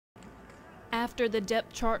After the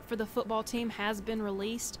depth chart for the football team has been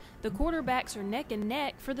released, the quarterbacks are neck and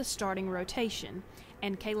neck for the starting rotation.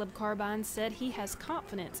 And Caleb Carbine said he has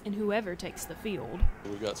confidence in whoever takes the field.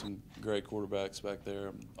 We've got some great quarterbacks back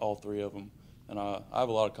there, all three of them. And I have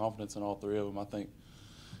a lot of confidence in all three of them. I think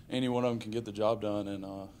any one of them can get the job done, and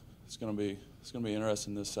it's going to be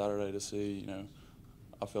interesting this Saturday to see,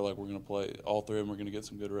 I feel like we're going to play, all three of them are going to get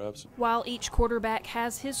some good reps. While each quarterback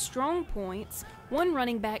has his strong points, one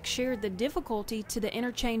running back shared the difficulty to the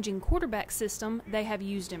interchanging quarterback system they have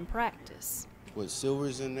used in practice. With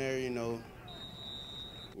Silvers in there,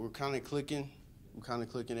 we're kind of clicking.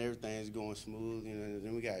 Everything's going smooth.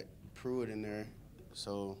 Then we got Pruitt in there,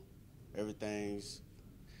 so everything's.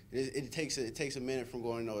 It takes a minute from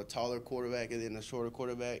going a taller quarterback and then a shorter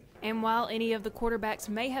quarterback. And while any of the quarterbacks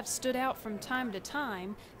may have stood out from time to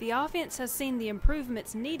time, the offense has seen the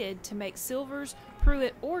improvements needed to make Silvers,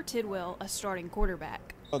 Pruitt, or Tidwell a starting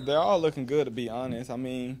quarterback. They're all looking good, to be honest. I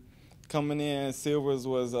mean, coming in, Silvers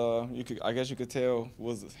was I guess you could tell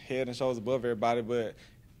was head and shoulders above everybody, but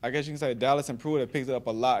I guess you can say Dallas and Pruitt have picked it up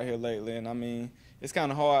a lot here lately. And I mean, it's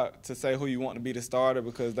kind of hard to say who you want to be the starter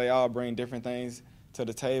because they all bring different things to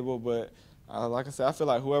the table, but like I said, I feel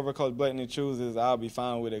like whoever Coach Blakeney chooses, I'll be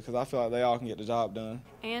fine with it because I feel like they all can get the job done.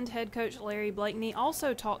 And head coach Larry Blakeney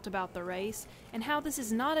also talked about the race and how this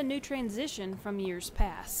is not a new transition from years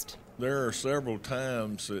past. There are several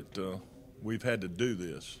times that we've had to do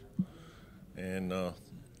this, and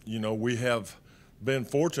we have been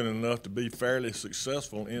fortunate enough to be fairly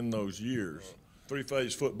successful in those years.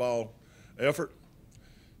 Three-phase football effort,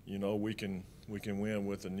 we can win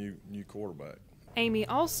with a new quarterback. Amy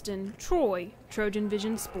Alston, Troy, Trojan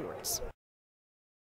Vision Sports.